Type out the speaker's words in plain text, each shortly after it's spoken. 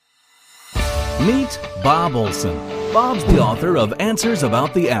Meet Bob Olson. Bob's the author of Answers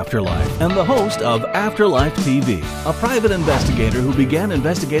About the Afterlife and the host of Afterlife TV, a private investigator who began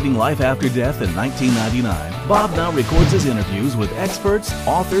investigating life after death in 1999. Bob now records his interviews with experts,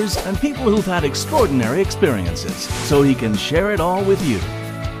 authors, and people who've had extraordinary experiences so he can share it all with you.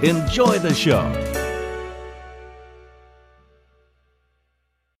 Enjoy the show.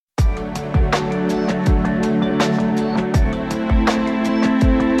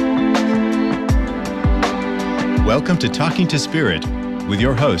 Welcome to Talking to Spirit with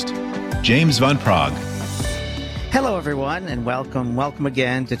your host, James Van Praagh. Hello, everyone, and welcome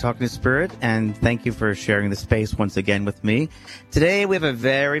again to Talking to Spirit, and thank you for sharing the space once again with me. Today, we have a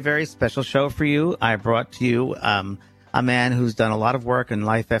very, very special show for you. I brought to you a man who's done a lot of work in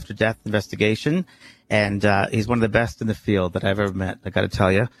life after death investigation, and he's one of the best in the field that I've ever met, I got to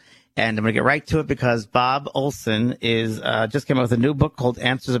tell you. And I'm going to get right to it because Bob Olson is just came out with a new book called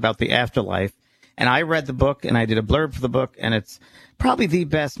Answers About the Afterlife. And I read the book, and I did a blurb for the book, and it's probably the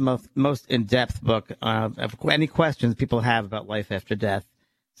best, most in-depth book of any questions people have about life after death.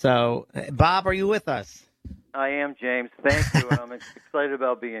 So, Bob, are you with us? I am, James. Thank you. I'm excited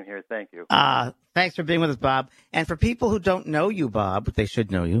about being here. Thank you. Thanks for being with us, Bob. And for people who don't know you, Bob, they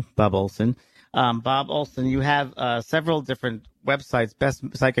should know you, Bob Olson. Bob Olson, you have several different websites,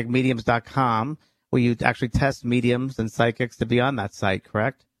 bestpsychicmediums.com, where you actually test mediums and psychics to be on that site,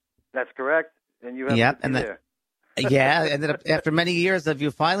 correct? That's correct. And you have to be there. Yeah, and then after many years of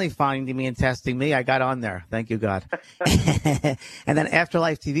you finally finding me and testing me, I got on there. Thank you, God. And then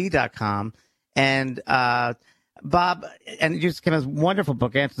afterlifetv.com. And Bob, and you just came out with a wonderful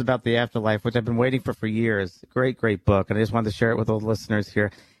book, Answers About the Afterlife, which I've been waiting for years. Great, great book. And I just wanted to share it with all the listeners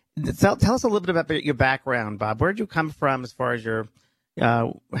here. Tell us a little bit about your background, Bob. Where did you come from as far as your,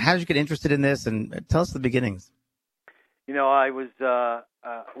 how did you get interested in this? And tell us the beginnings. You know, I was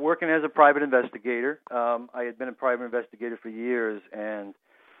working as a private investigator. I had been a private investigator for years, and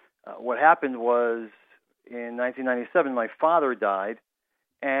what happened was in 1997, my father died,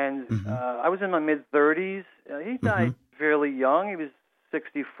 and I was in my mid-30s. He died fairly young. He was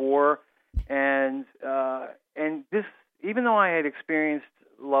 64, and this, even though I had experienced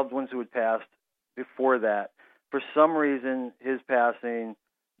loved ones who had passed before that, for some reason, his passing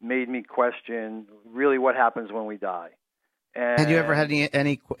made me question really what happens when we die. And had you ever had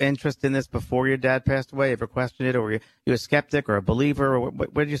any interest in this before your dad passed away? Ever questioned it, or were you a skeptic or a believer, or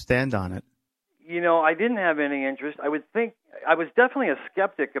where did you stand on it? You know, I didn't have any interest. I would think I was definitely a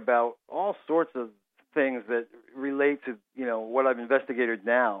skeptic about all sorts of things that relate to, you know, what I've investigated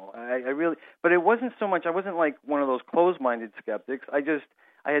now. I really, but it wasn't so much. I wasn't like one of those closed-minded skeptics. I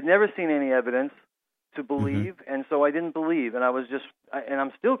had never seen any evidence to believe, and so I didn't believe, and and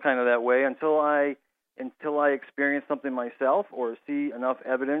I'm still kind of that way until I experience something myself or see enough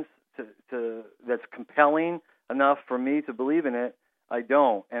evidence to that's compelling enough for me to believe in it. I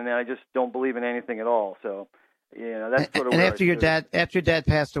don't, and then I just don't believe in anything at all. So, you know, that's sort of. And after your dad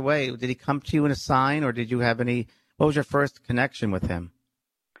passed away, did he come to you in a sign, or did you have any? What was your first connection with him?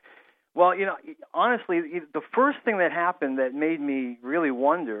 Well, you know, honestly, the first thing that happened that made me really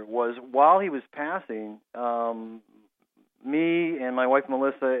wonder was while he was passing. Me and my wife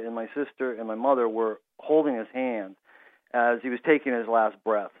Melissa and my sister and my mother were holding his hand as he was taking his last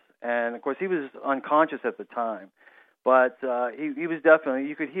breaths. And, of course, he was unconscious at the time. But he was definitely,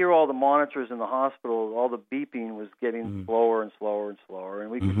 you could hear all the monitors in the hospital, all the beeping was getting slower and slower and slower,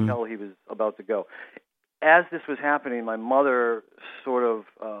 and we could tell he was about to go. As this was happening, my mother sort of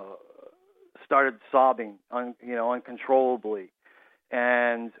started sobbing, uncontrollably.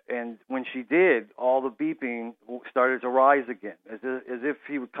 And when she did, all the beeping started to rise again, as if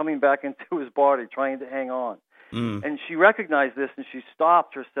he was coming back into his body, trying to hang on. And she recognized this, and she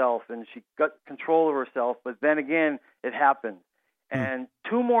stopped herself, and she got control of herself. But then again, it happened. And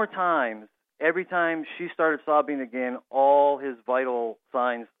two more times, every time she started sobbing again, all his vital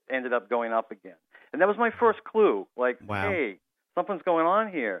signs ended up going up again. And that was my first clue, like, hey, something's going on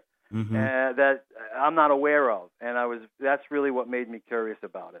here. That I'm not aware of, and that's really what made me curious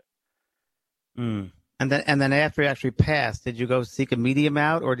about it. And then after he actually passed, did you go seek a medium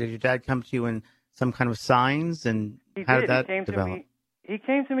out, or did your dad come to you in some kind of signs? And how did that develop? He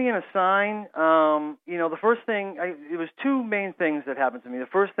came to me in a sign. The first thing, it was two main things that happened to me. The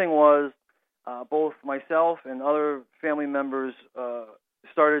first thing was both myself and other family members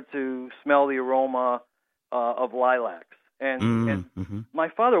started to smell the aroma of lilacs. And my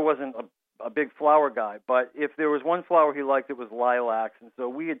father wasn't a big flower guy, but if there was one flower he liked, it was lilacs. And so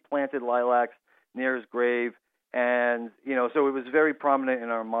we had planted lilacs near his grave, and so it was very prominent in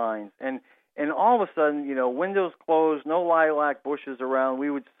our minds. And And all of a sudden, windows closed, no lilac bushes around. We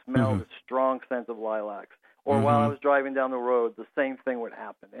would smell the strong scent of lilacs. Or while I was driving down the road, the same thing would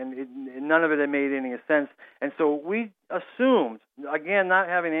happen. And none of it had made any sense. And so we assumed, again, not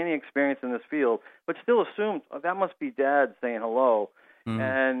having any experience in this field, but still assumed, that must be Dad saying hello.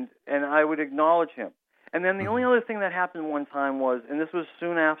 And I would acknowledge him. And then the only other thing that happened one time was, and this was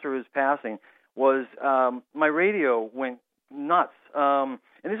soon after his passing, was my radio went nuts. And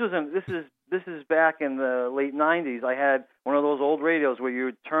this is back in the late 90s. I had one of those old radios where you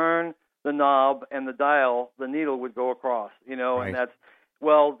would turn the knob and the dial, the needle would go across, Right. and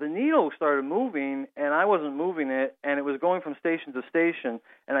the needle started moving and I wasn't moving it, and it was going from station to station,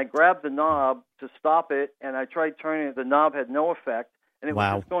 and I grabbed the knob to stop it, and I tried turning it. The knob had no effect, and it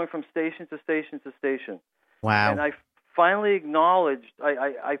was just going from station to station to station. Wow. And I finally acknowledged,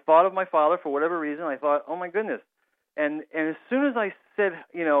 I thought of my father for whatever reason. I thought, oh my goodness. And as soon as I said,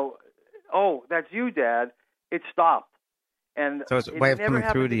 oh, that's you, Dad, it stopped. And so it's a way of coming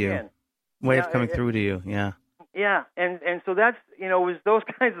through to you. Again. Through to you, yeah. Yeah, and so that's, it was those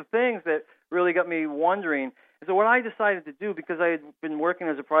kinds of things that really got me wondering. And so what I decided to do, because I had been working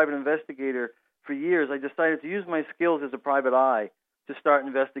as a private investigator for years, I decided to use my skills as a private eye to start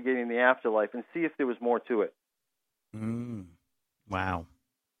investigating the afterlife and see if there was more to it. Wow,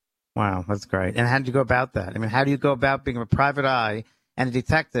 that's great. And how did you go about that? I mean, how do you go about being a private eye and a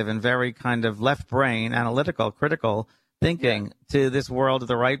detective and very kind of left brain, analytical, critical thinking to this world of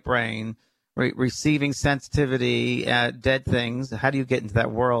the right brain, receiving sensitivity, dead things? How do you get into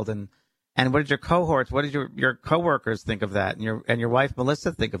that world? And what did your cohorts, what did your coworkers think of that? And your wife,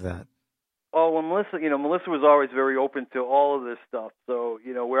 Melissa, think of that? Oh, well, Melissa was always very open to all of this stuff. So,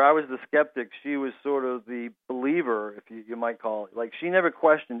 where I was the skeptic, she was sort of the believer, if you might call it. Like, she never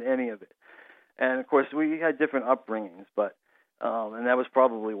questioned any of it. And, of course, we had different upbringings, but and that was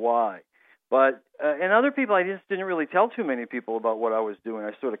probably why. But and other people, I just didn't really tell too many people about what I was doing.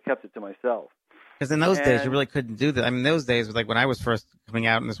 I sort of kept it to myself. Because in those days, you really couldn't do that. I mean, those days, like when I was first coming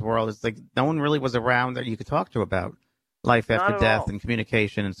out in this world, it's like no one really was around that you could talk to about life after death and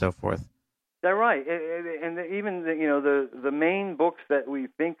communication and so forth. That's right. And even the main books that we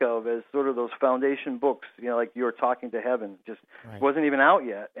think of as sort of those foundation books, like You're Talking to Heaven, just wasn't even out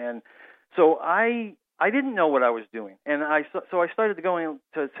yet. And so I didn't know what I was doing, and I started going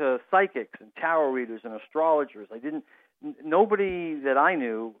to psychics and tarot readers and astrologers. Nobody that I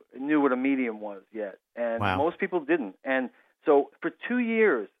knew what a medium was yet, and most people didn't. And so for 2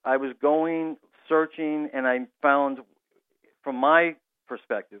 years, I was going, searching, and I found, from my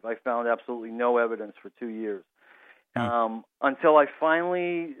perspective, I found absolutely no evidence for 2 years. Until I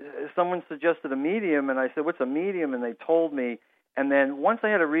finally, someone suggested a medium, and I said, what's a medium? And they told me. And then once I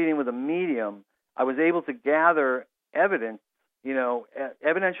had a reading with a medium, I was able to gather evidence,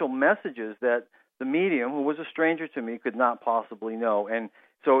 evidential messages that the medium, who was a stranger to me, could not possibly know. And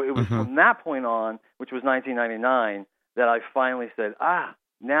so it was from that point on, which was 1999, that I finally said,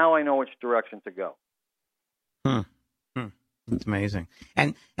 now I know which direction to go. It's amazing.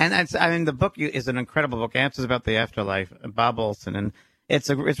 And the book is an incredible book, Answers About the Afterlife, Bob Olson. And it's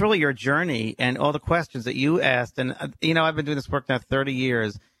really your journey and all the questions that you asked. And, I've been doing this work now 30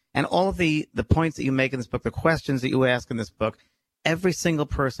 years. And all of the points that you make in this book, the questions that you ask in this book, every single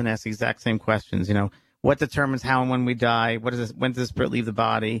person asks the exact same questions. What determines how and when we die? When does the spirit leave the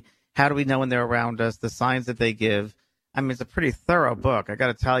body? How do we know when they're around us? The signs that they give. I mean, it's a pretty thorough book, I got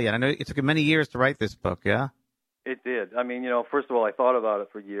to tell you. I know it took you many years to write this book, yeah? It did. I mean, first of all, I thought about it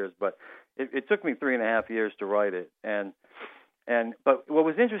for years, but it took me 3.5 years to write it. But what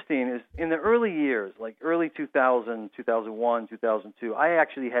was interesting is in the early years, like early 2000, 2001, 2002, I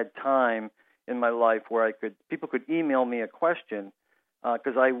actually had time in my life where people could email me a question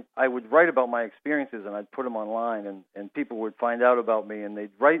because I would write about my experiences and I'd put them online and people would find out about me and they'd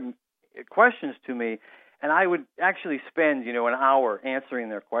write questions to me, and I would actually spend, an hour answering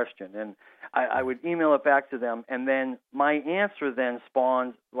their question, and I would email it back to them, and then my answer then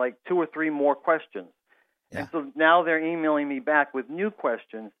spawned like 2 or 3 more questions. Yeah. And so now they're emailing me back with new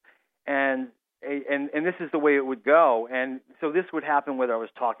questions, and this is the way it would go. And so this would happen whether I was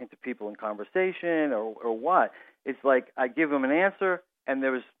talking to people in conversation or what. It's like I give them an answer, and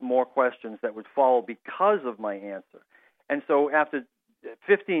there was more questions that would follow because of my answer. And so after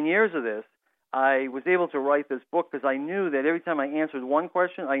 15 years of this, I was able to write this book because I knew that every time I answered one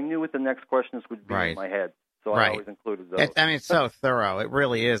question, I knew what the next questions would be in my head. So I always included those. It's so thorough. It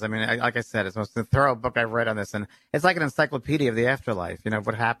really is. I mean, like I said, it's the most thorough book I've read on this. And it's like an encyclopedia of the afterlife,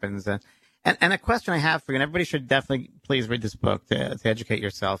 what happens. And a question I have for you, and everybody should definitely please read this book to educate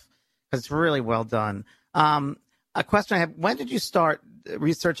yourself because it's really well done. A question I have, when did you start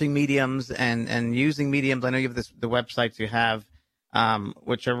researching mediums and using mediums. I know you have the websites you have,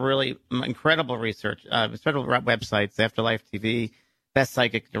 which are really incredible research, incredible websites, Afterlife TV, Best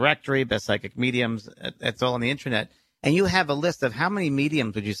Psychic Directory, Best Psychic Mediums. It's all on the internet. And you have a list of how many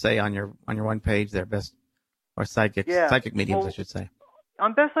mediums would you say on your one page there, best or psychic mediums, I should say.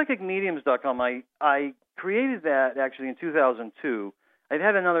 On bestpsychicmediums.com, I created that actually in 2002. I'd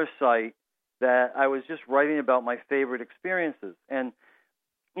had another site that I was just writing about my favorite experiences. And,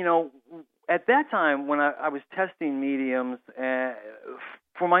 you know, at that time when I was testing mediums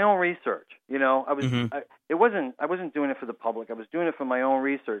for my own research, you know, I wasn't doing it for the public. I was doing it for my own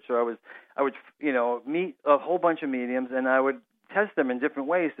research. So I would, you know, meet a whole bunch of mediums and I would test them in different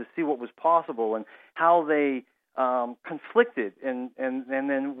ways to see what was possible and how they conflicted and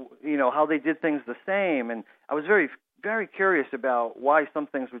then, you know, how they did things the same. And I was very, very curious about why some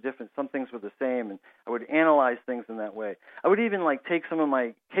things were different, some things were the same, and I would analyze things in that way. I would even take some of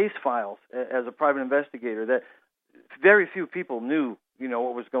my case files as a private investigator that very few people knew, you know,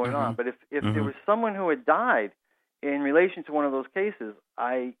 what was going on. But if there was someone who had died in relation to one of those cases,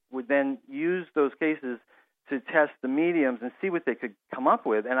 I would then use those cases to test the mediums and see what they could come up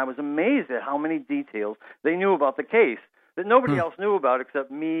with. And I was amazed at how many details they knew about the case that nobody else knew about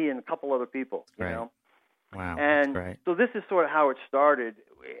except me and a couple other people, you know. Wow, and that's great. So this is sort of how it started.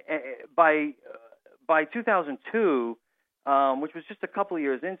 By 2002, which was just a couple of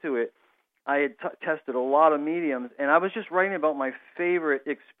years into it, I had tested a lot of mediums, and I was just writing about my favorite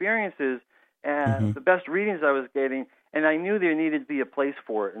experiences and the best readings I was getting, and I knew there needed to be a place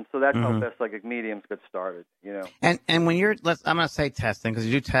for it, and so that's how Best Psychic Mediums got started. You know. And when you're, I'm going to say testing because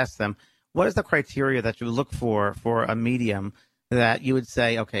you do test them. What is the criteria that you look for a medium that you would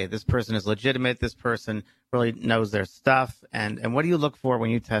say, okay, this person is legitimate, this person really knows their stuff, and what do you look for when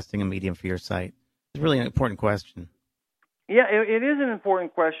you're testing a medium for your site? It's really an important question. Yeah, it is an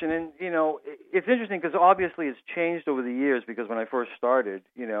important question, and, you know, it's interesting because obviously it's changed over the years because when I first started,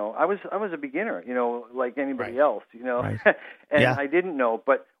 you know, I was a beginner, you know, like anybody else, you know, and I didn't know,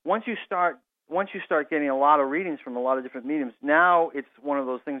 but once you start getting a lot of readings from a lot of different mediums, now it's one of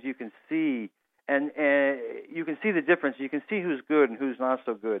those things you can see. And you can see the difference. You can see who's good and who's not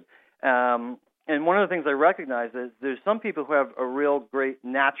so good. And one of the things I recognize is there's some people who have a real great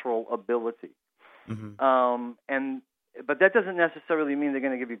natural ability. But that doesn't necessarily mean they're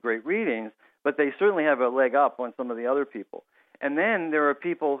going to give you great readings, but they certainly have a leg up on some of the other people. And then there are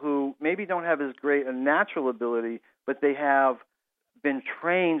people who maybe don't have as great a natural ability, but they have been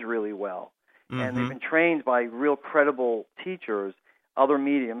trained really well. And they've been trained by real credible teachers, other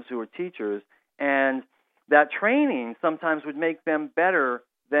mediums who are teachers, and that training sometimes would make them better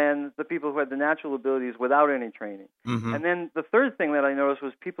than the people who had the natural abilities without any training. And then the third thing that I noticed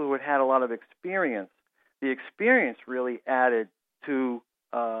was people who had a lot of experience. The experience really added to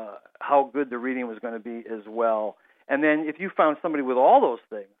how good the reading was going to be as well. And then if you found somebody with all those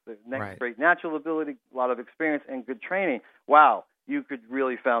things, the great natural ability, a lot of experience, and good training, wow, you could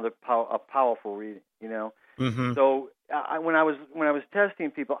really found a powerful reading, you know. So when I was testing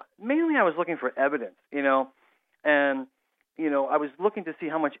people, mainly I was looking for evidence, you know, and you know I was looking to see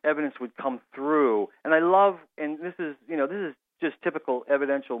how much evidence would come through. And I love, and this is just typical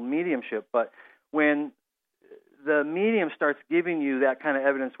evidential mediumship, but when the medium starts giving you that kind of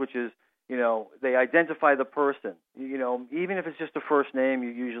evidence, which is, you know, they identify the person, you know, even if it's just a first name, you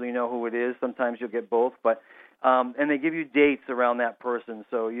usually know who it is. Sometimes you'll get both, but and they give you dates around that person,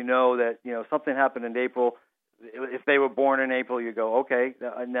 so you know that, you know, something happened in April. If they were born in April, you go, okay,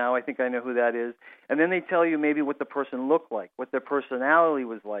 now I think I know who that is. And then they tell you maybe what the person looked like, what their personality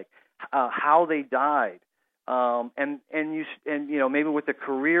was like, how they died, and you know maybe what their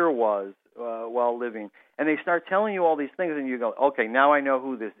career was while living. And they start telling you all these things, and you go, okay, now I know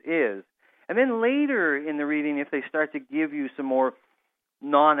who this is. And then later in the reading, if they start to give you some more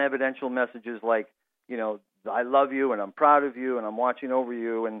non-evidential messages like, you know, I love you and I'm proud of you and I'm watching over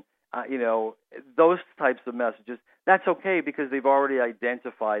you and you know, those types of messages, that's okay because they've already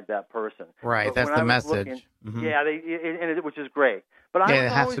identified that person. Right, but that's the message. Yeah, which is great. But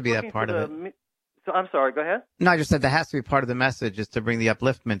it has to be that part of it. So I'm sorry, go ahead. No, I just said that has to be part of the message, is to bring the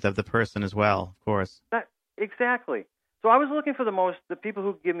upliftment of the person as well, of course. Exactly. So I was looking for the people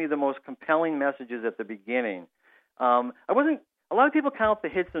who give me the most compelling messages at the beginning. A lot of people count the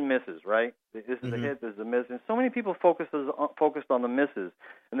hits and misses, right? This is a hit, this is a miss. And so many people focused on the misses.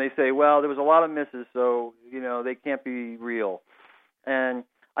 And they say, well, there was a lot of misses, so, you know, they can't be real. And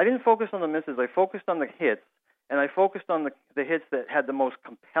I didn't focus on the misses. I focused on the hits, and I focused on the hits that had the most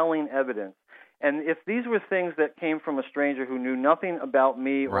compelling evidence. And if these were things that came from a stranger who knew nothing about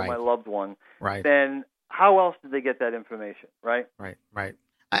me or my loved one, then how else did they get that information, right? Right.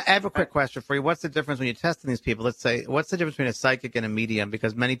 I have a quick question for you. What's the difference when you're testing these people? Let's say, what's the difference between a psychic and a medium?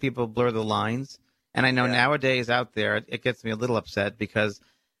 Because many people blur the lines. And I know nowadays out there, it gets me a little upset because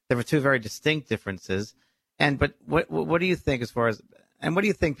there were two very distinct differences. But what do you think as far as, and what do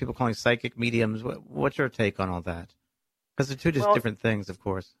you think people calling psychic mediums? What's your take on all that? Because they're two just different things, of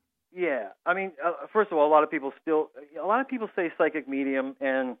course. Yeah. I mean, first of all, a lot of people say psychic medium,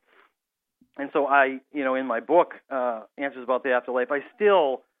 and so I, in my book, Answers About the Afterlife, I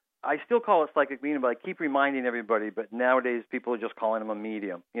still call it psychic medium, but I keep reminding everybody. But nowadays, people are just calling them a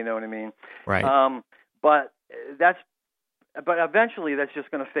medium. You know what I mean? Right. But eventually, that's just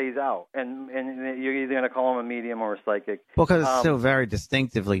going to phase out, and you're either going to call them a medium or a psychic. Well, because it's so very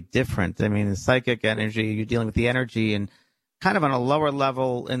distinctively different. I mean, the psychic energy, you're dealing with the energy and kind of on a lower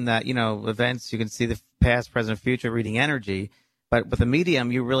level in that, events, you can see the past, present, future, reading energy. But with a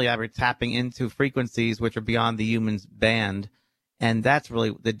medium, you really are tapping into frequencies which are beyond the human's band. And that's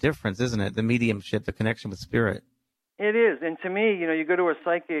really the difference, isn't it? The mediumship, the connection with spirit. It is. And to me, you go to a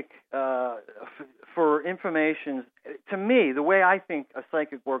psychic for information. To me, the way I think a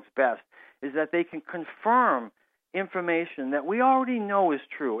psychic works best is that they can confirm information that we already know is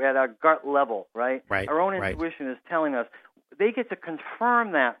true at our gut level, right? Our own intuition is telling us. They get to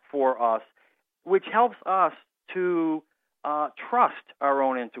confirm that for us, which helps us to trust our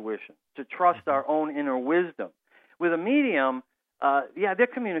own intuition, to trust our own inner wisdom. With a medium, they're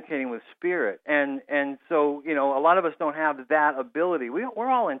communicating with spirit, and so a lot of us don't have that ability. We're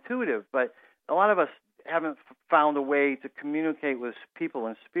all intuitive, but a lot of us haven't found a way to communicate with people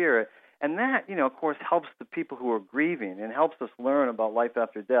in spirit, and that of course helps the people who are grieving and helps us learn about life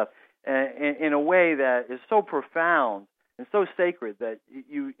after death in a way that is so profound and so sacred that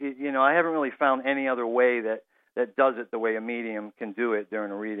I haven't really found any other way that does it the way a medium can do it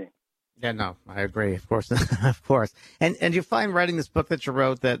during a reading. Yeah, no, I agree. Of course, of course. And you find writing this book that you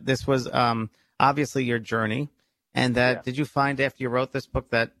wrote that this was obviously your journey, and that did you find after you wrote this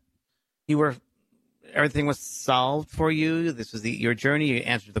book that everything was solved for you? This was your journey. You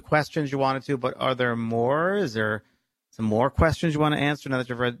answered the questions you wanted to, but are there more? Is there some more questions you want to answer now that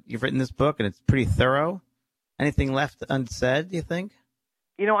you've written this book and it's pretty thorough? Anything left unsaid, do you think?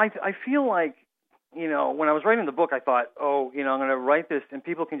 I feel like, when I was writing the book, I thought, I'm going to write this, and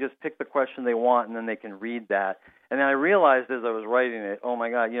people can just pick the question they want, and then they can read that. And then I realized as I was writing it, oh,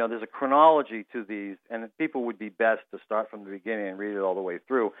 my God, there's a chronology to these, and people would be best to start from the beginning and read it all the way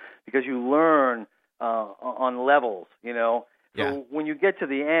through, because you learn on levels, So when you get to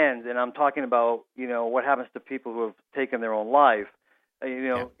the end, and I'm talking about, what happens to people who have taken their own life,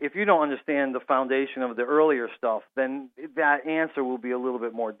 if you don't understand the foundation of the earlier stuff, then that answer will be a little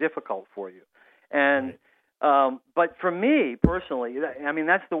bit more difficult for you. And but for me personally,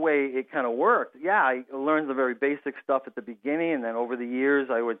 that's the way it kind of worked. Yeah, I learned the very basic stuff at the beginning, and then over the years,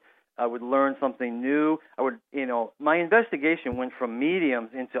 I would learn something new. My investigation went from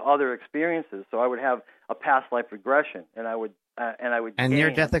mediums into other experiences. So I would have a past life regression, and I would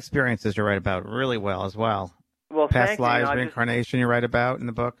near-death experiences you write about really well as well. Well, past lives, reincarnation you write about in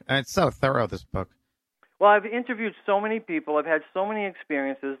the book. And it's so thorough, this book. Well, I've interviewed so many people. I've had so many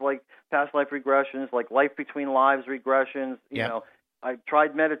experiences, like past life regressions, like life between lives regressions. I've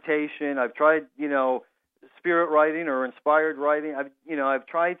tried meditation. I've tried, spirit writing or inspired writing. I've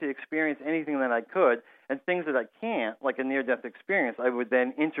tried to experience anything that I could, and things that I can't, like a near-death experience, I would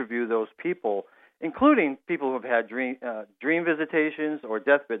then interview those people, including people who have had dream visitations or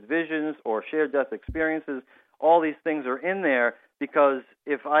deathbed visions or shared death experiences. All these things are in there because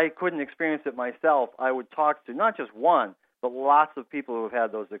if I couldn't experience it myself, I would talk to not just one, but lots of people who have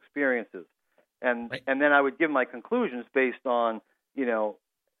had those experiences. And then I would give my conclusions based on,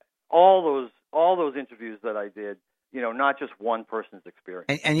 all those interviews that I did, not just one person's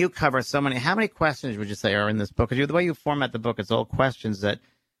experience. And you cover so many. How many questions would you say are in this book? Because the way you format the book, it's all questions that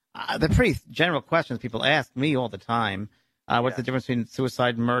they're pretty general questions people ask me all the time. What's the difference between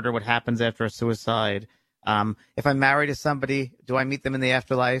suicide and murder? What happens after a suicide? If I'm married to somebody, do I meet them in the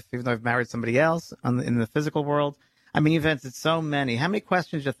afterlife, even though I've married somebody else in the physical world? You've answered so many. How many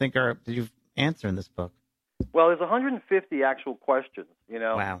questions do you think did you answer in this book? Well, there's 150 actual questions,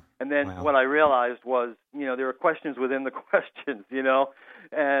 Wow. And then what I realized was, there are questions within the questions,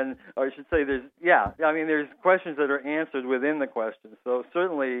 and or I should say there's questions that are answered within the questions. So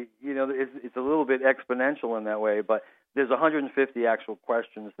certainly, it's a little bit exponential in that way, but there's 150 actual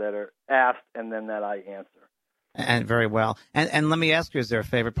questions that are asked and then that I answer. And very well. And let me ask you, is there a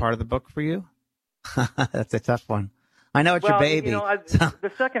favorite part of the book for you? That's a tough one. I know it's your baby.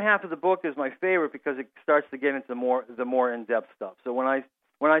 The second half of the book is my favorite because it starts to get into the more in-depth stuff. So when I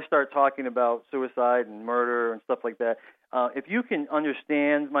when I start talking about suicide and murder and stuff like that, if you can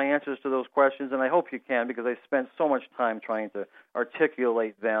understand my answers to those questions, and I hope you can, because I spent so much time trying to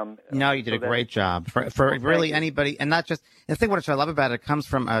articulate them. No, you did a great job for really anybody, and not just. And the thing what I love about it comes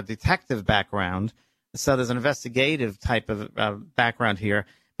from a detective background, so there's an investigative type of background here.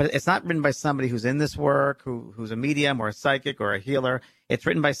 But it's not written by somebody who's in this work, who's a medium or a psychic or a healer. It's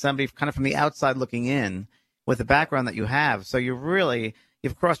written by somebody kind of from the outside looking in with the background that you have. So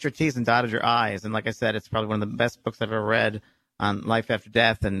you've crossed your T's and dotted your I's. And like I said, it's probably one of the best books I've ever read on life after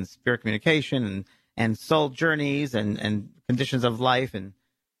death and spirit communication and soul journeys and conditions of life. And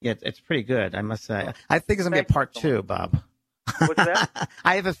yeah, it's pretty good, I must say. I think there's going to be a part 2, Bob. What's that?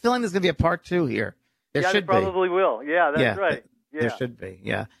 I have a feeling there's going to be a part 2 here. There should be. Probably will. Yeah, that's right. Yeah. There should be,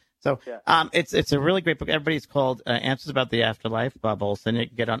 yeah. So it's a really great book. Everybody's called Answers About the Afterlife, Bob Olson. You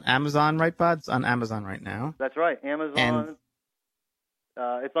can get on Amazon, right, Bud? It's on Amazon right now. That's right, Amazon.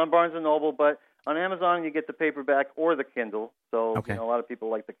 It's on Barnes & Noble, but on Amazon you get the paperback or the Kindle. So a lot of people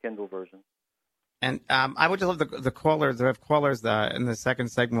like the Kindle version. And I would just love the callers. We have callers in the second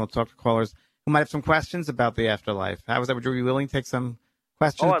segment. We'll talk to callers who might have some questions about the afterlife. How was that? Would you be willing to take some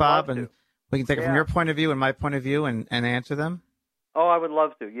questions, Bob? And we can take it from your point of view and my point of view and answer them? Oh, I would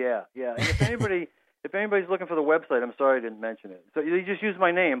love to. Yeah. And if anybody's looking for the website, I'm sorry I didn't mention it. So you just use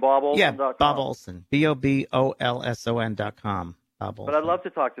my name, BobOlson.com. Yeah, Bob Olson, BOBOLSON.com. Bob Olson. But I'd love to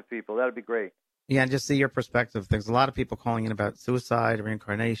talk to people. That'd be great. Yeah, and just see your perspective. There's a lot of people calling in about suicide,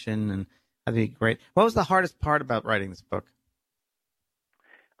 reincarnation, and that'd be great. What was the hardest part about writing this book?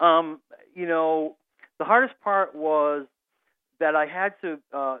 The hardest part was that I had to,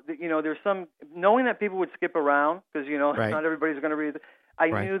 there's some, knowing that people would skip around, because, not everybody's going to read it. I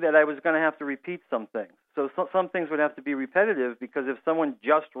knew that I was going to have to repeat some things. So some things would have to be repetitive, because if someone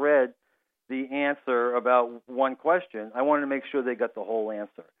just read the answer about one question, I wanted to make sure they got the whole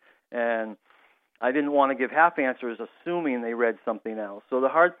answer. And I didn't want to give half answers assuming they read something else. So the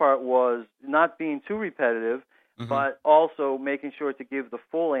hard part was not being too repetitive, but also making sure to give the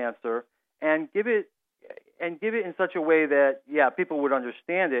full answer and give it in such a way that people would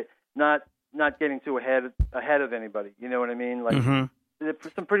understand it, not getting too ahead of anybody. You know what I mean? Like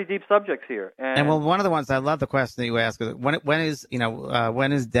there's some pretty deep subjects here. And one of the ones I love the question that you ask is when is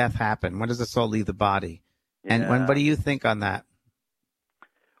death happen? When does the soul leave the body? And what do you think on that?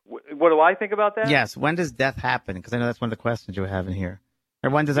 What do I think about that? Yes. When does death happen? Because I know that's one of the questions you have in here.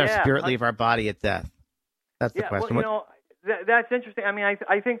 Or when does our spirit leave our body at death? That's the question. Well, that's interesting. I mean,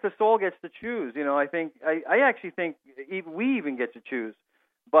 I think the soul gets to choose. I actually think we even get to choose.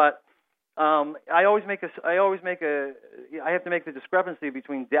 But I have to make the discrepancy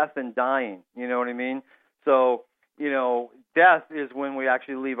between death and dying. You know what I mean? So, death is when we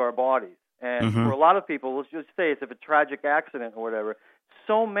actually leave our bodies. And for a lot of people, let's just say it's a tragic accident or whatever.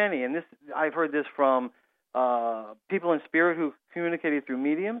 So many, and I've heard this from people in spirit who communicated through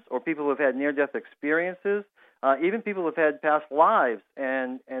mediums, or people who have had near-death experiences, even people who have had past lives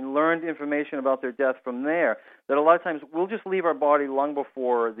and learned information about their death from there, that a lot of times we'll just leave our body long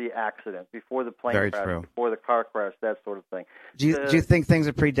before the accident, before the plane crash, before the car crash, that sort of thing. Do you think things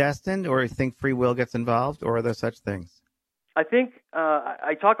are predestined, or do you think free will gets involved, or are there such things? I think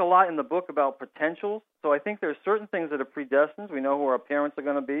I talk a lot in the book about potentials. So I think there are certain things that are predestined. We know who our parents are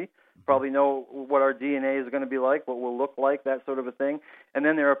going to be, probably know what our DNA is going to be like, what we'll look like, that sort of a thing. And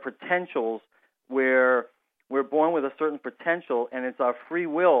then there are potentials where we're born with a certain potential, and it's our free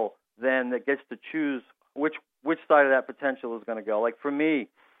will then that gets to choose which side of that potential is going to go. Like for me,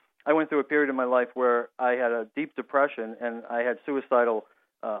 I went through a period in my life where I had a deep depression, and I had suicidal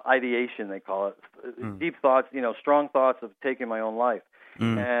ideation, they call it, deep thoughts, strong thoughts of taking my own life.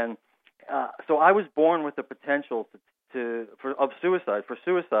 And so I was born with the potential for suicide.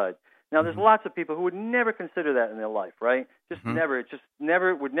 Now, there's lots of people who would never consider that in their life, right? Would never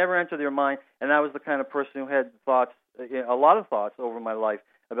enter their mind. And I was the kind of person who had thoughts, a lot of thoughts over my life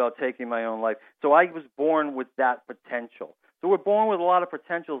about taking my own life. So I was born with that potential. So we're born with a lot of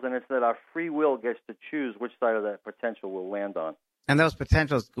potentials, and it's that our free will gets to choose which side of that potential we'll land on. And those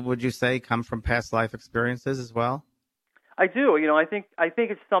potentials, would you say, come from past life experiences as well? I do. I think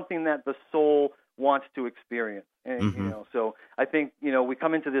it's something that the soul wants to experience. And, so I think, we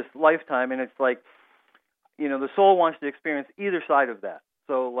come into this lifetime, and it's like, the soul wants to experience either side of that.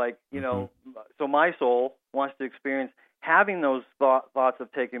 So like, so my soul wants to experience having those thoughts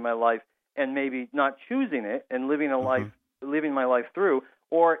of taking my life and maybe not choosing it and living my life through.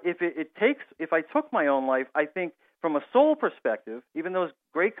 Or if I took my own life, I think from a soul perspective, even though there's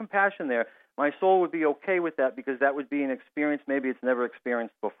great compassion there, my soul would be okay with that, because that would be an experience maybe it's never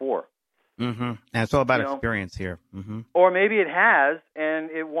experienced before. Mm-hmm. And it's all about You know? experience here. Mm-hmm. Or maybe it has,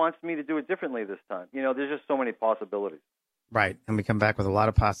 and it wants me to do it differently this time. There's just so many possibilities. Right. And we come back with a lot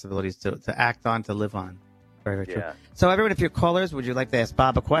of possibilities to act on, to live on. Very, very true. Yeah. So, everyone, if you're callers, would you like to ask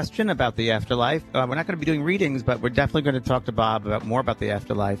Bob a question about the afterlife? We're not going to be doing readings, but we're definitely going to talk to Bob more about the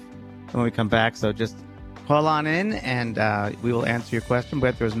afterlife when we come back. So just call on in, and we will answer your question.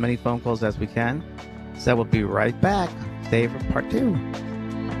 We'll get through as many phone calls as we can. So we'll be right back. Stay for part 2.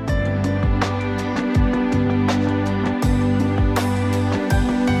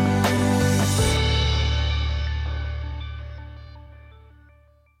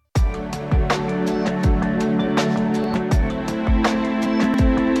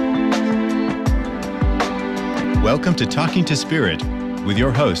 Welcome to Talking to Spirit with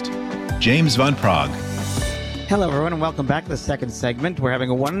your host, James Van Prague. Hello, everyone, and welcome back to the second segment. We're having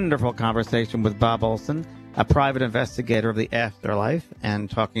a wonderful conversation with Bob Olson, a private investigator of the afterlife, and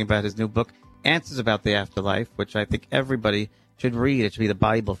talking about his new book, Answers About the Afterlife, which I think everybody should read. It should be the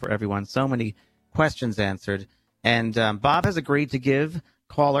Bible for everyone. So many questions answered. And Bob has agreed to give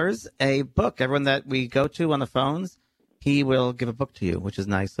callers a book. Everyone that we go to on the phones, he will give a book to you, which is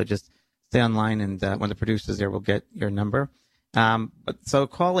nice. So just stay online, and when the producer's there, we'll get your number. So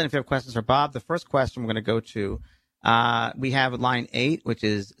call in if you have questions for Bob. The first question we're going to go to, we have line 8, which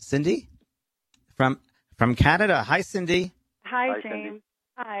is Cindy from Canada. Hi, Cindy. Hi, Cindy. James.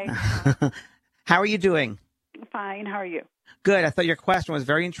 Hi. How are you doing? Fine. How are you? Good. I thought your question was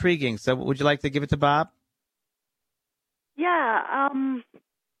very intriguing. So would you like to give it to Bob? Yeah.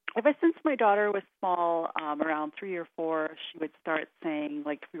 Ever since my daughter was small, around 3 or 4, she would start saying,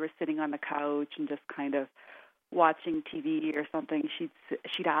 like, if we were sitting on the couch and just kind of watching TV or something,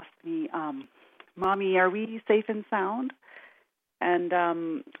 she'd ask me, Mommy, are we safe and sound? And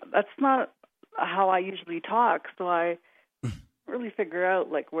that's not how I usually talk, so I really figure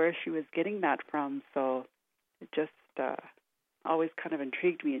out, like, where she was getting that from. So it just always kind of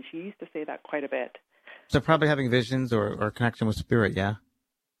intrigued me, and she used to say that quite a bit. So probably having visions or connection with spirit, yeah?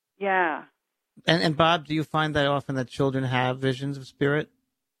 Yeah. And Bob, do you find that often that children have visions of spirit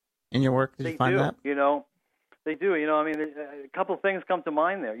in your work? Did you find that? They do. I mean, a couple of things come to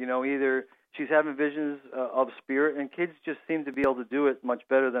mind there. Either she's having visions of spirit, and kids just seem to be able to do it much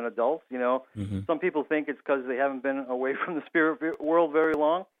better than adults. Mm-hmm. Some people think it's because they haven't been away from the spirit world very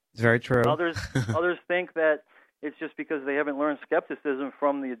long. It's very true. Others think that it's just because they haven't learned skepticism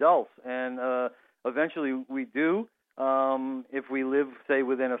from the adults, and eventually we do. If we live, say,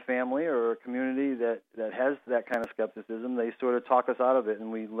 within a family or a community that has that kind of skepticism, they sort of talk us out of it,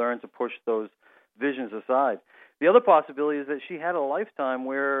 and we learn to push those visions aside. The other possibility is that she had a lifetime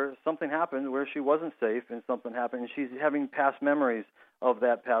where something happened, where she wasn't safe, and something happened, and she's having past memories of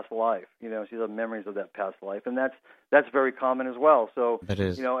that past life. She's having memories of that past life, and that's very common as well. So, that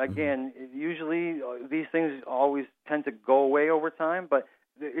is. Again, usually these things always tend to go away over time, but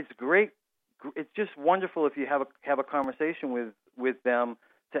it's great. It's just wonderful if you have a conversation with them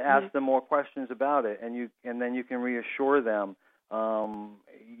to ask them more questions about it, and then you can reassure them,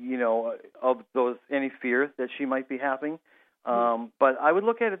 of those any fear that she might be having. But I would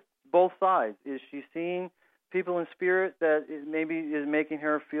look at it both sides. Is she seeing people in spirit that maybe is making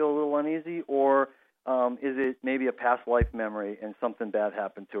her feel a little uneasy, or is it maybe a past life memory and something bad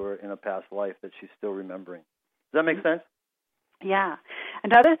happened to her in a past life that she's still remembering? Does that make sense? Yeah.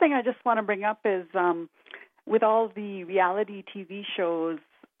 Another thing I just want to bring up is with all the reality TV shows,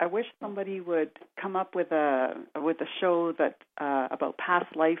 I wish somebody would come up with a show that about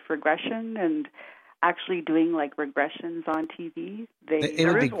past life regression and actually doing like regressions on TV. It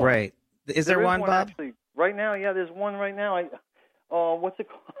would be great. Is there one, Bob? Actually, right now, yeah, there's one right now. What's it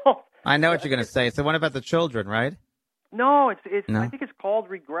called? I know what you're going to say. It's the one about the children, right? No, it's. No? I think it's called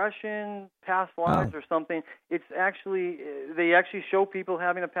Regression Past Lives or something. It's actually they actually show people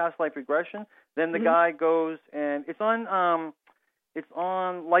having a past life regression. Then the guy goes and it's on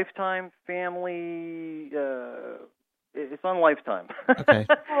Lifetime Family. It's on Lifetime. Okay.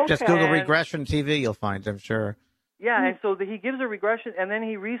 Just Google regression TV, you'll find, I'm sure. Yeah, and so he gives a regression, and then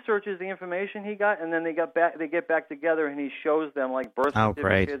he researches the information he got, and then they get back together, and he shows them like birth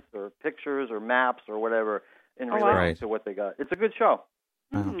certificates or pictures or maps or whatever in relation to what they got. It's a good show.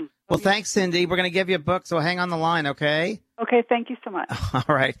 Mm-hmm. Well, thanks, Cindy. We're going to give you a book, so hang on the line, okay? Okay, thank you so much. All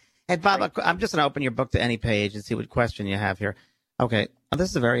right. Hey, Bob, I'm just going to open your book to any page and see what question you have here. Okay. Oh, this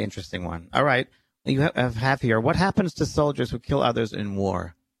is a very interesting one. All right. You have here, what happens to soldiers who kill others in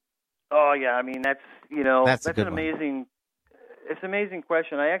war? Oh, yeah. I mean, that's an amazing it's an amazing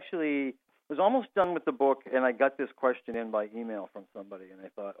question. I actually was almost done with the book, and I got this question in by email from somebody, and I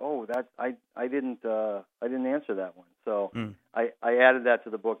thought, I didn't answer that one. So I added that to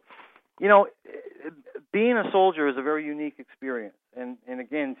the book. being a soldier is a very unique experience. And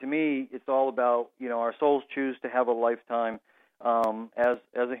again, to me, it's all about, our souls choose to have a lifetime as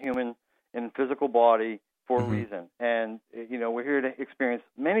a human in physical body for a reason. And, we're here to experience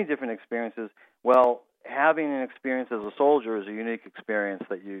many different experiences. Well, having an experience as a soldier is a unique experience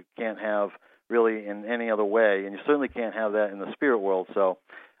that you can't have really in any other way, and you certainly can't have that in the spirit world. So,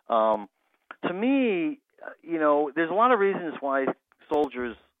 to me, there's a lot of reasons why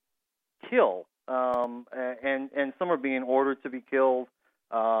soldiers kill, and some are being ordered to be killed.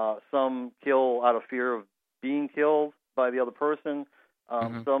 Some kill out of fear of being killed by the other person.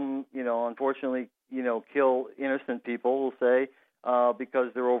 Some, unfortunately, kill innocent people, we'll say,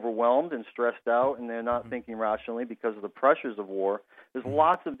 because they're overwhelmed and stressed out, and they're not thinking rationally because of the pressures of war. There's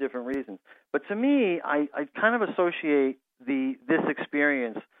lots of different reasons. But to me, I kind of associate this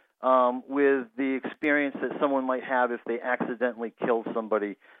experience with the experience that someone might have if they accidentally killed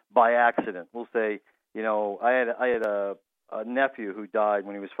somebody by accident. We'll say, I had a nephew who died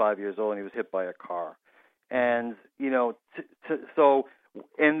when he was 5 years old, and he was hit by a car. And,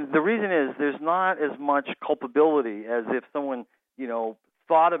 and the reason is there's not as much culpability as if someone,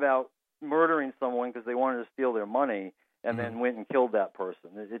 thought about murdering someone because they wanted to steal their money and then went and killed that person.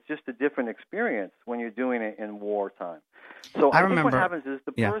 It's just a different experience when you're doing it in wartime. So I think what happens is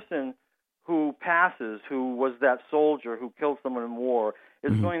the person who passes, who was that soldier who killed someone in war,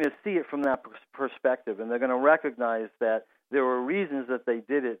 is going to see it from that perspective, and they're going to recognize that there were reasons that they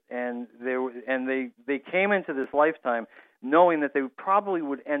did it, and they came into this lifetime knowing that they probably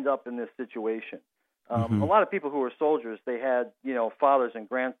would end up in this situation. A lot of people who were soldiers, they had, fathers and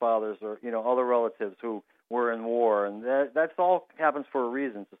grandfathers or, other relatives who were in war, and that's all happens for a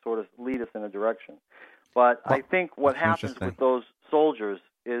reason, to sort of lead us in a direction. But I think what happens with those soldiers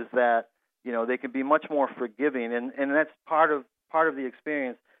is that, they can be much more forgiving, and that's part of the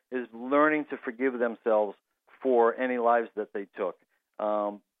experience is learning to forgive themselves for any lives that they took.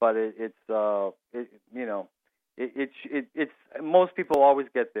 But it's most people always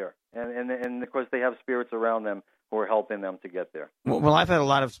get there, and of course they have spirits around them who are helping them to get there. Well, I've had a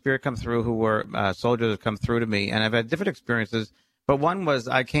lot of spirit come through who were soldiers that come through to me, and I've had different experiences. But one was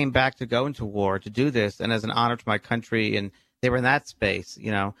I came back to go into war to do this, and as an honor to my country, and they were in that space,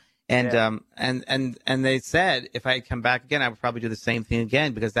 and they said if I come back again, I would probably do the same thing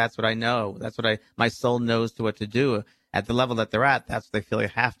again because that's what I know. That's what my soul knows what to do at the level that they're at. That's what they feel they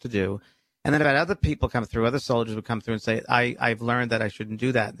have to do. And then I've had other people come through, other soldiers would come through and say, I've learned that I shouldn't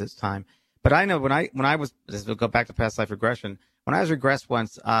do that this time. But I know when I was, this will go back to past life regression, when I was regressed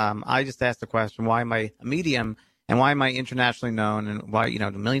once, I just asked the question, why am I a medium and why am I internationally known and why,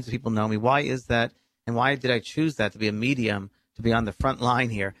 millions of people know me? Why is that? And why did I choose that to be a medium, to be on the front line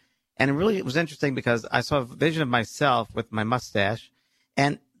here? And it was interesting because I saw a vision of myself with my mustache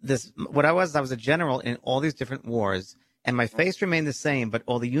and I was a general in all these different wars. And my face remained the same, but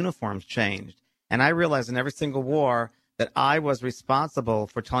all the uniforms changed. And I realized in every single war that I was responsible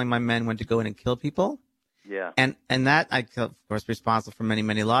for telling my men when to go in and kill people. Yeah. And that I, of course, responsible for many,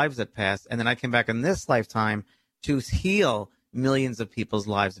 many lives that passed. And then I came back in this lifetime to heal millions of people's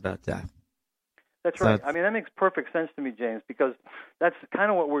lives about death. That's right. I mean, that makes perfect sense to me, James, because that's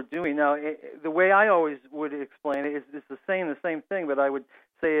kind of what we're doing now. The way I always would explain it is it's the same thing, but I would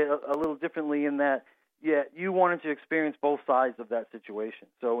say it a little differently in that, yeah, you wanted to experience both sides of that situation.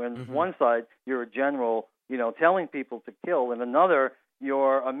 So in one side, you're a general, telling people to kill, and another,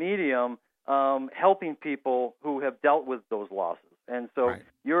 you're a medium helping people who have dealt with those losses. And so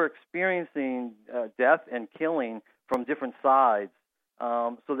you're experiencing death and killing from different sides,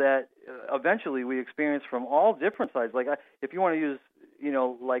 so that eventually we experience from all different sides. Like if you want to use,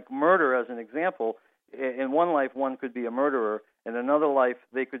 like murder as an example, in one life one could be a murderer. In another life,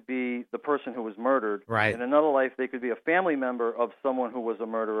 they could be the person who was murdered. Right. In another life, they could be a family member of someone who was a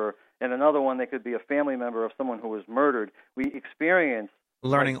murderer. In another one, they could be a family member of someone who was murdered. We experience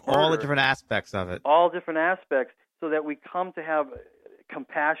learning all the different aspects of it. All different aspects, so that we come to have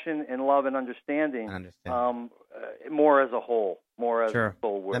compassion and love and understanding. More as a whole, more as a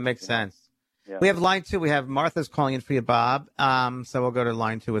whole work. That makes sense. Yeah. We have line 2. We have Martha's calling in for you, Bob. So we'll go to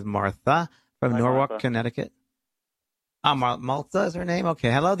line 2 with Martha from Norwalk, Martha. Connecticut. Malta is her name?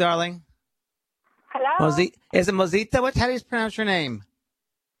 Okay. Hello, darling. Hello. Is it Mozita? How do you pronounce your name?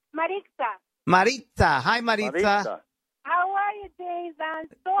 Maritza. Maritza. Hi, Maritza. Maritza. How are you, James? I'm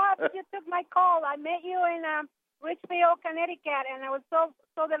so happy you took my call. I met you in Richfield, Connecticut, and I was so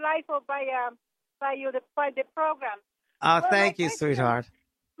delightful by the program. Oh, thank you, sweetheart.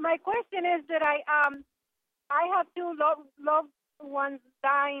 My question is that I have two loved ones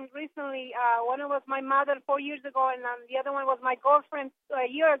dying recently. One was my mother 4 years ago, and the other one was my girlfriend a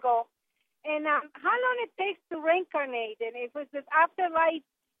year ago. And how long it takes to reincarnate, and if it's this afterlife,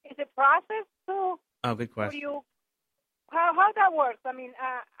 is a process to Oh, good for question. you? How that works? I mean,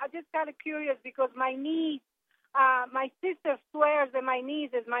 I'm just kind of curious because my niece, my sister swears that my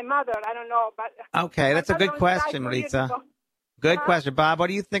niece is my mother. I don't know, but Okay, that's a good question, Marisa. Maritza. Good question. Bob, what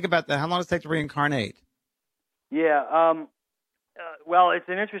do you think about that? How long does it take to reincarnate? Yeah. Well, it's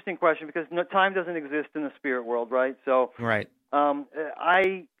an interesting question because time doesn't exist in the spirit world, right? So, Right.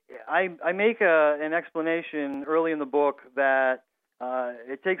 I make an explanation early in the book that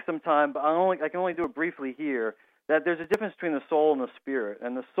it takes some time, but I can only do it briefly here. That there's a difference between the soul and the spirit,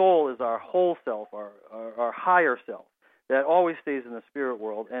 and the soul is our whole self, our higher self that always stays in the spirit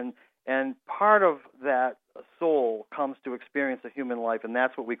world, and part of that soul comes to experience a human life, and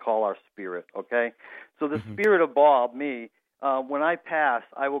that's what we call our spirit. Okay, so the spirit of Bob, me, when I pass,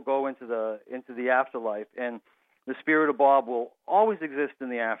 I will go into the afterlife, and the spirit of Bob will always exist in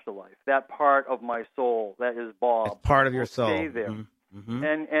the afterlife. That part of my soul that is Bob, It's part of your will soul. stay there, Mm-hmm.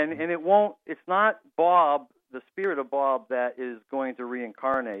 and it won't. It's not Bob, the spirit of Bob, that is going to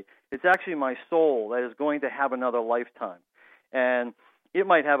reincarnate. It's actually my soul that is going to have another lifetime, and it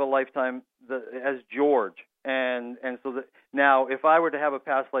might have a lifetime as George, and so that now if I were to have a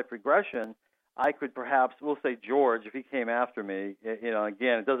past life regression, I could perhaps, we'll say George, if he came after me,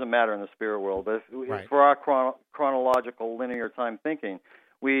 again, it doesn't matter in the spirit world, but if for our chronological linear time thinking,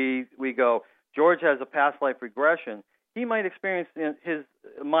 we go, George has a past life regression. He might experience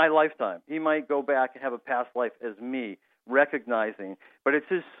my lifetime. He might go back and have a past life as me, recognizing. But it's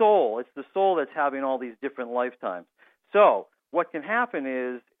his soul. It's the soul that's having all these different lifetimes. So what can happen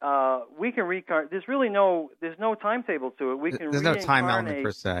is we can reincarnate. There's no timetable to it. There's no time element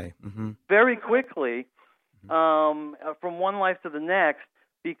per se. Mm-hmm. Very quickly from one life to the next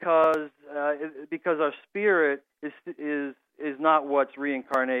because our spirit is not what's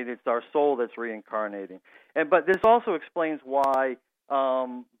reincarnated. It's our soul that's reincarnating. But this also explains why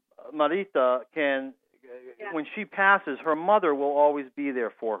Marita can, when she passes, her mother will always be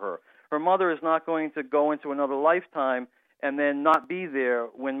there for her. Her mother is not going to go into another lifetime and then not be there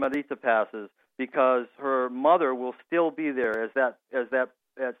when Marita passes, because her mother will still be there as that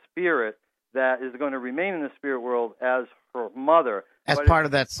spirit that is going to remain in the spirit world as her mother. As part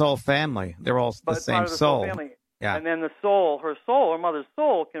of that soul family. They're all the same soul. Family. Yeah. And then her mother's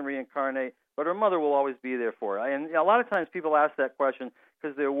soul can reincarnate, but her mother will always be there for her. And a lot of times people ask that question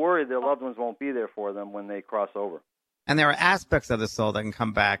because they're worried their loved ones won't be there for them when they cross over. And there are aspects of the soul that can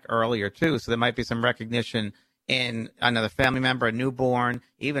come back earlier, too. So there might be some recognition in another family member, a newborn,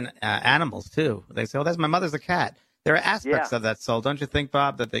 even animals, too. They say, oh, that's my mother's a cat. There are aspects of that soul. Don't you think,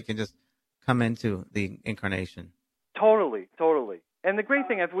 Bob, that they can just come into the incarnation? Totally. And the great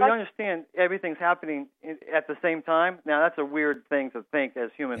thing, if we understand everything's happening at the same time, now that's a weird thing to think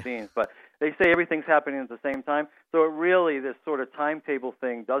as human beings, but they say everything's happening at the same time. So it really, this sort of timetable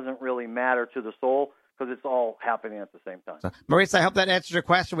thing doesn't really matter to the soul because it's all happening at the same time. So, Maritza, I hope that answers your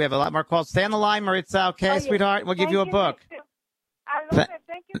question. We have a lot more calls. Stay on the line, Maritza, okay, sweetheart? We'll give you a book. I love it.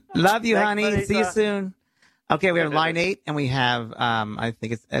 Thank you so much. Love you, Thanks, honey. Maritza. See you soon. Okay, we have line 8, and we have, I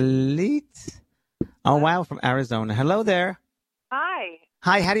think it's Elite. Oh, wow, from Arizona. Hello there.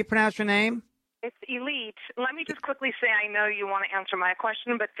 Hi, how do you pronounce your name? It's Elite. Let me just quickly say I know you want to answer my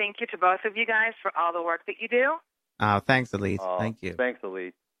question, but thank you to both of you guys for all the work that you do. Oh, thanks, Elite. Thank you. Thanks,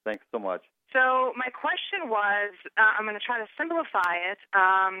 Elite. Thanks so much. So my question was, I'm going to try to simplify it.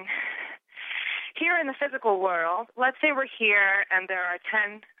 Here in the physical world, let's say we're here and there are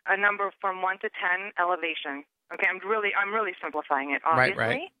a number from 1 to 10 elevation. Okay, I'm really simplifying it, obviously.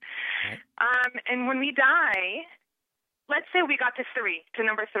 Right. And when we die, let's say we got to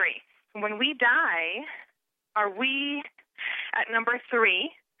number 3. When we die, are we at number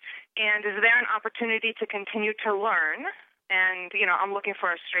 3? And is there an opportunity to continue to learn? And, I'm looking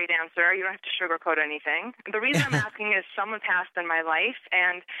for a straight answer. You don't have to sugarcoat anything. The reason I'm asking is someone passed in my life,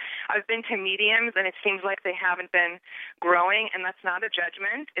 and I've been to mediums, and it seems like they haven't been growing, and that's not a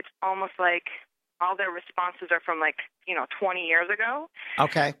judgment. It's almost like all their responses are from 20 years ago.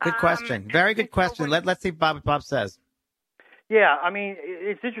 Okay, good question. Very good question. Let's see what Bob says. Yeah, I mean,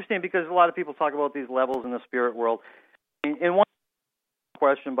 it's interesting because a lot of people talk about these levels in the spirit world. And one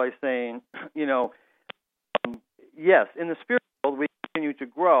question by saying, yes, in the spirit world we continue to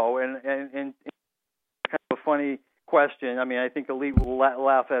grow, and kind of a funny question. I mean, I think Elite will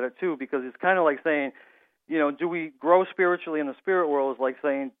laugh at it too, because it's kind of like saying, do we grow spiritually in the spirit world? Is like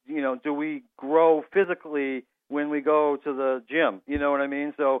saying, do we grow physically when we go to the gym? You know what I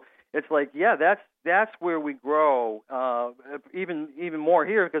mean? So it's like, yeah, that's where we grow, even more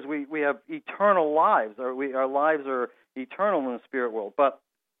here, because we have eternal lives, our lives are eternal in the spirit world. But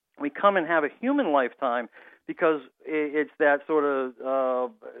We come and have a human lifetime because it's that sort of,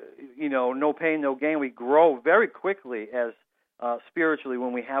 no pain, no gain. We grow very quickly as spiritually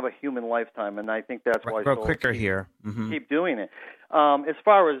when we have a human lifetime, and I think that's why grow souls quicker here. Mm-hmm. keep doing it. As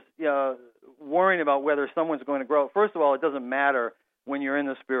far as worrying about whether someone's going to grow, first of all, it doesn't matter when you're in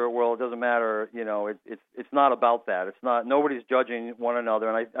the spirit world. It doesn't matter, it's not about that. It's not. Nobody's judging one another,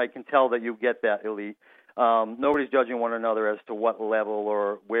 and I can tell that you get that, Elite. Nobody's judging one another as to what level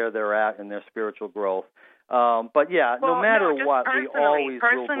or where they're at in their spiritual growth. But yeah, well, no matter no, what, we always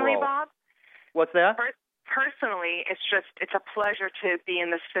will grow. Bob? What's that? Personally, it's a pleasure to be in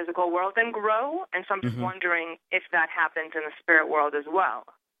this physical world and grow, and so I'm just wondering if that happens in the spirit world as well.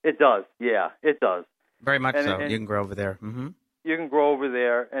 It does, yeah, it does. Very much so. You can grow over there. Mm-hmm. You can grow over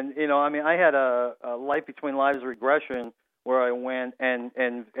there, and I had a life between lives regression where I went and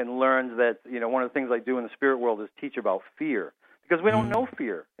learned that one of the things I do in the spirit world is teach about fear, because we don't know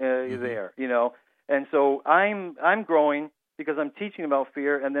fear there, and so I'm growing because I'm teaching about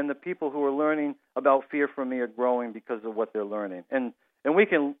fear, and then the people who are learning about fear from me are growing because of what they're learning, and we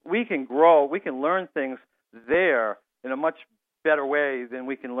can grow, we can learn things there in a much better way than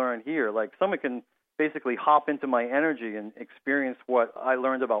we can learn here. Like someone can basically hop into my energy and experience what I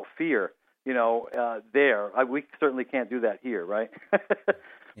learned about fear. There. We certainly can't do that here, right?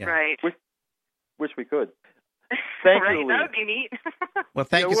 Yeah. Right. Wish we could. Thank right, you, Lee. that would be neat. Well,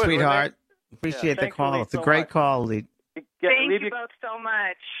 thank you, sweetheart. Appreciate the call. Lee, It's a great call, Lee. Thank you both so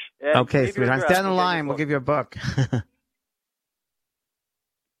much. Okay, sweetheart. Stay on the line. We'll give you a book.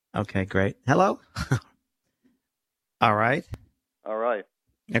 Okay, great. Hello? All right. All right.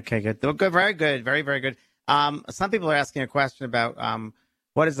 Okay, good. Well, good. Very good. Very, very good. Some people are asking a question about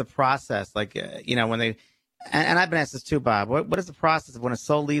what is the process? Like, when they, and I've been asked this too, Bob. What is the process of when a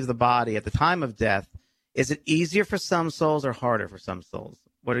soul leaves the body at the time of death? Is it easier for some souls or harder for some souls?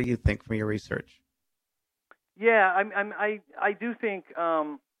 What do you think from your research? Yeah, I do think.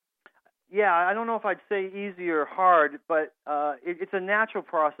 I don't know if I'd say easy or hard, but it's a natural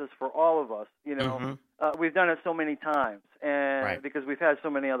process for all of us. We've done it so many times, and because we've had so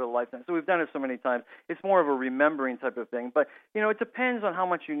many other lifetimes, so we've done it so many times. It's more of a remembering type of thing. But it depends on how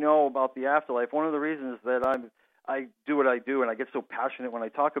much you know about the afterlife. One of the reasons that I do what I do, and I get so passionate when I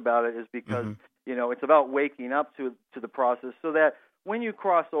talk about it, is because it's about waking up to the process, so that when you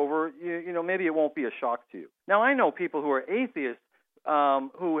cross over, maybe it won't be a shock to you. Now, I know people who are atheists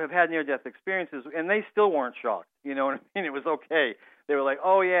who have had near-death experiences, and they still weren't shocked. You know what I mean? It was okay. They were like,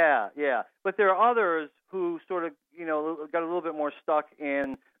 oh, yeah. But there are others who sort of, got a little bit more stuck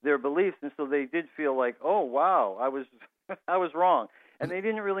in their beliefs, and so they did feel like, oh, wow, I was wrong. And they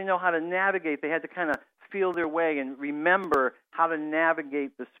didn't really know how to navigate. They had to kind of feel their way and remember how to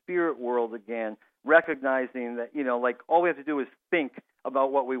navigate the spirit world again, recognizing that, all we have to do is think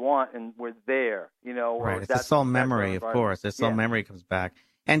about what we want, and we're there, Right. It's the soul memory, of course. The soul memory comes back.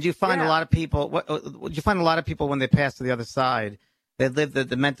 And do you find a lot of people, do you find a lot of people when they pass to the other side, they live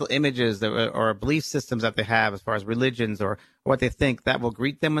the mental images or belief systems that they have as far as religions or what they think that will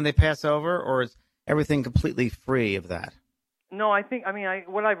greet them when they pass over, or is everything completely free of that? No,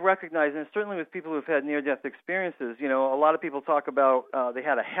 what I've recognized, and certainly with people who've had near-death experiences, a lot of people talk about they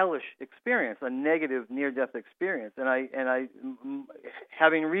had a hellish experience, a negative near-death experience, and I,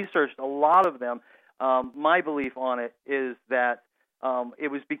 having researched a lot of them, my belief on it is that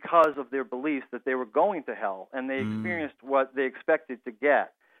it was because of their beliefs that they were going to hell, and they experienced what they expected to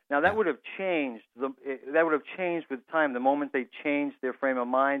get. Now that would have changed. That would have changed with time. The moment they changed their frame of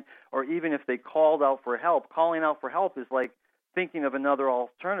mind, or even if they called out for help. Calling out for help is like thinking of another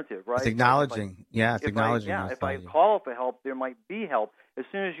alternative, right? It's acknowledging. It's acknowledging. If I call for help, there might be help. As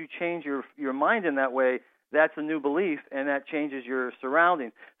soon as you change your mind in that way, that's a new belief, and that changes your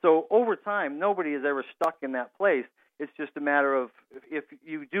surroundings. So over time, nobody is ever stuck in that place. It's just a matter of if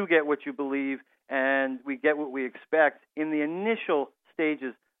you do get what you believe and we get what we expect in the initial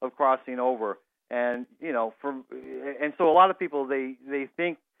stages of crossing over. And, and so a lot of people, they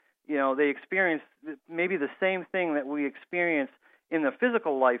think, they experience maybe the same thing that we experience in the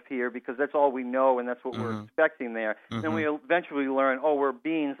physical life here, because that's all we know and that's what we're expecting there. Then we eventually learn, we're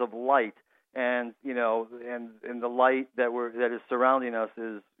beings of light, and and the light that is surrounding us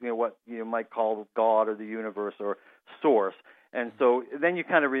is what you might call God or the universe or source. And so then you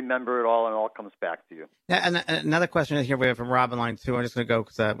kind of remember it all, and it all comes back to you. Yeah, and another question here we have from Rob in line 2. I'm just going to go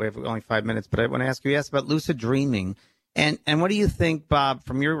because we have only 5 minutes, but I want to ask you, about lucid dreaming. And what do you think, Bob,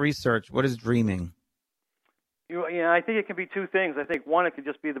 from your research, what is dreaming? I think it can be two things. I think one, it could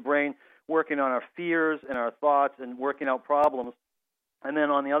just be the brain working on our fears and our thoughts and working out problems. And then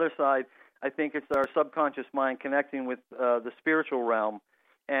on the other side, I think it's our subconscious mind connecting with the spiritual realm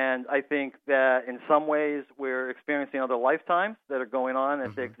And I think that in some ways we're experiencing other lifetimes that are going on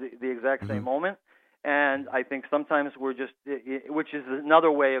at the exact same moment. And I think sometimes we're just, which is another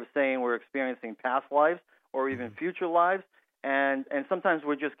way of saying we're experiencing past lives or even future lives. And sometimes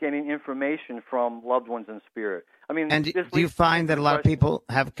we're just getting information from loved ones in spirit. I mean, and do you find that a lot of people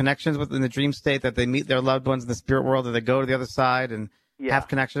have connections within the dream state, that they meet their loved ones in the spirit world, that they go to the other side and have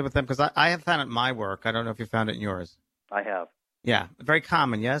connections with them? Because I have found it in my work. I don't know if you found it in yours. I have. Yeah, very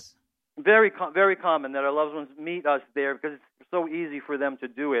common, yes? Very common that our loved ones meet us there because it's so easy for them to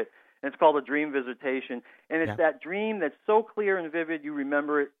do it. And it's called a dream visitation. And it's that dream that's so clear and vivid, you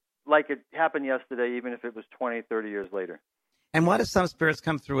remember it like it happened yesterday, even if it was 20, 30 years later. And why do some spirits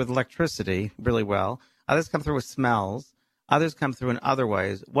come through with electricity really well? Others come through with smells. Others come through in other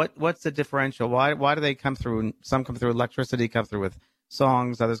ways. What's the differential? Why do they come through? Some come through with electricity, come through with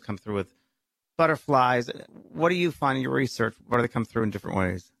songs. Others come through with butterflies. What do you find in your research? Why do they come through in different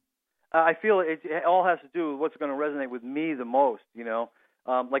ways? I feel it all has to do with what's going to resonate with me the most, you know.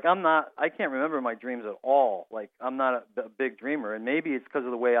 I can't remember my dreams at all. Like, I'm not a big dreamer, and maybe it's because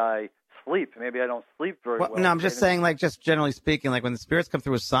of the way I sleep. Maybe I don't sleep very well. No, I'm just saying, like, just generally speaking, like when the spirits come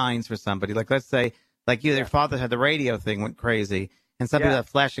through with signs for somebody, like let's say, like your father had the radio thing went crazy, and somebody had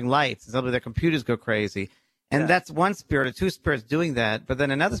flashing lights, and somebody their computers go crazy. And that's one spirit or two spirits doing that, but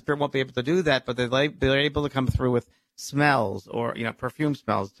then another spirit won't be able to do that, but they're able to come through with smells or, you know, perfume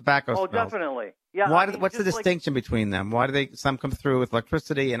smells, tobacco smells. Oh, definitely. Yeah. What's the distinction between them? Why do some come through with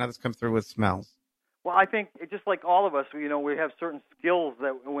electricity and others come through with smells? Well, I think just like all of us, you know, we have certain skills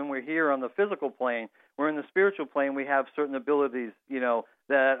that when we're here on the physical plane, we're in the spiritual plane, we have certain abilities, you know,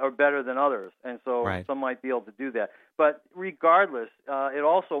 that are better than others. And so some might be able to do that. But regardless, it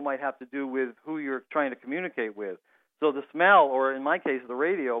also might have to do with who you're trying to communicate with. So the smell, or in my case, the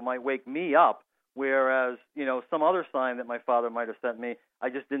radio, might wake me up, whereas, you know, some other sign that my father might have sent me, I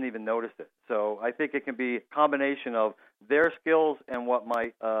just didn't even notice it. So I think it can be a combination of their skills and what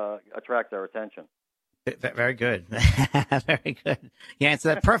might attract our attention. Very good. Very good. You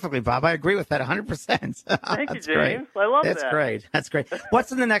answered that perfectly, Bob. I agree with that 100%. Thank you, James. Great. I love That's great. That's great.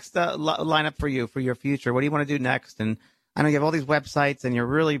 What's in the next lineup for you, for your future? What do you want to do next? And I know you have all these websites, and you're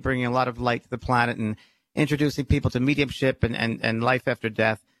really bringing a lot of light to the planet and introducing people to mediumship and life after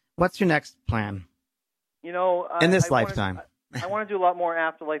death. What's your next plan? You know, in this lifetime. I want to do a lot more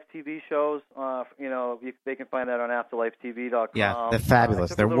Afterlife TV shows. You know, they can find that on AfterlifeTV.com. Yeah, they're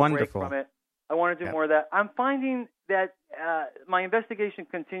fabulous. They're wonderful. From it. I want to do more of that. I'm finding that my investigation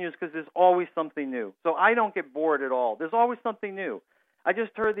continues because there's always something new. So I don't get bored at all. There's always something new. I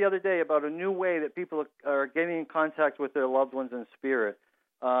just heard the other day about a new way that people are getting in contact with their loved ones in spirit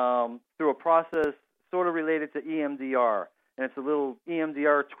through a process sort of related to EMDR. And it's a little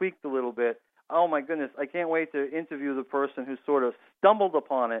EMDR tweaked a little bit. Oh, my goodness. I can't wait to interview the person who sort of stumbled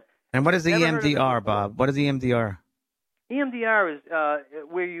upon it. And what is EMDR, Bob? What is EMDR? EMDR is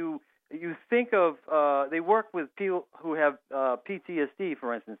where you think of, they work with people who have PTSD,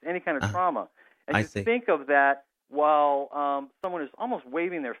 for instance, any kind of trauma. And you think of that while someone is almost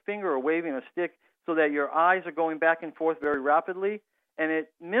waving their finger or waving a stick so that your eyes are going back and forth very rapidly. And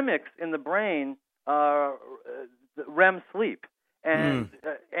it mimics in the brain REM sleep. And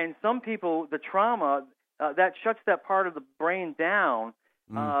some people, the trauma, that shuts that part of the brain down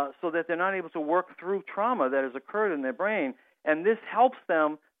so that they're not able to work through trauma that has occurred in their brain. And this helps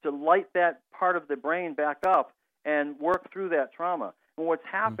them to light that part of the brain back up and work through that trauma. And what's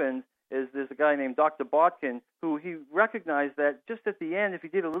happened is there's a guy named Dr. Botkin who he recognized that just at the end, if you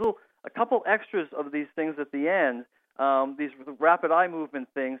did a couple extras of these things at the end, these rapid eye movement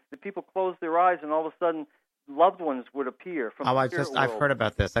things, the people closed their eyes and all of a sudden loved ones would appear from the spirit world. I've heard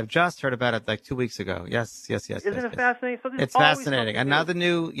about this. I've just heard about it like 2 weeks ago. Yes. Isn't it fascinating? So it's fascinating. Another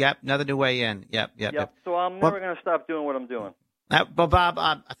new way in. Yep. So I'm never going to stop doing what I'm doing. Well,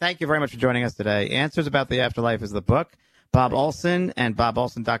 Bob, thank you very much for joining us today. Answers About the Afterlife is the book. Bob Olson and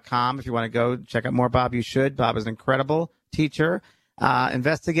BobOlson.com. If you want to go check out more Bob, you should. Bob is an incredible teacher,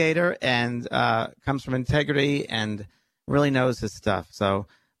 investigator, and comes from integrity and really knows his stuff. So,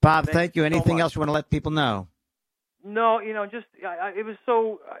 Bob, thank you. Anything else you want to let people know? No, just it was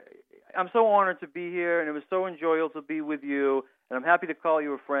so. I'm so honored to be here, and it was so enjoyable to be with you. And I'm happy to call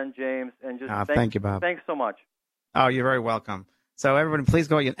you a friend, James. And just thank you, Bob. Thanks so much. Oh, you're very welcome. So, everyone, please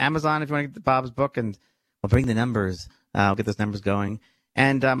go to Amazon if you want to get Bob's book, and we'll bring the numbers. I'll get those numbers going.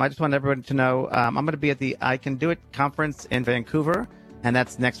 And I just want everyone to know I'm going to be at the I Can Do It conference in Vancouver, and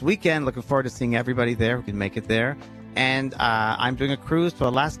that's next weekend. Looking forward to seeing everybody there who can make it there. And I'm doing a cruise to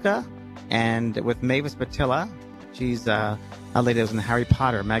Alaska, and with Mavis Matilla. She's a lady that was in Harry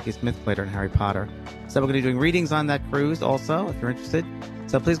Potter. Maggie Smith played her in Harry Potter. So we're going to be doing readings on that cruise also, if you're interested.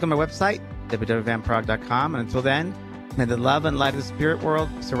 So please go to my website, www.vanprog.com. And until then, may the love and light of the spirit world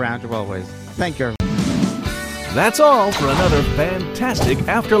surround you always. Thank you, everyone. That's all for another fantastic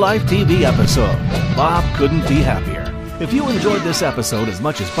Afterlife TV episode. Bob couldn't be happier. If you enjoyed this episode as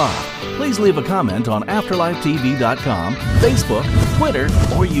much as Bob, please leave a comment on AfterlifeTV.com, Facebook, Twitter,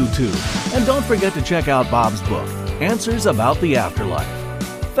 or YouTube. And don't forget to check out Bob's book, Answers About the Afterlife.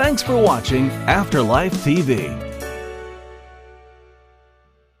 Thanks for watching Afterlife TV.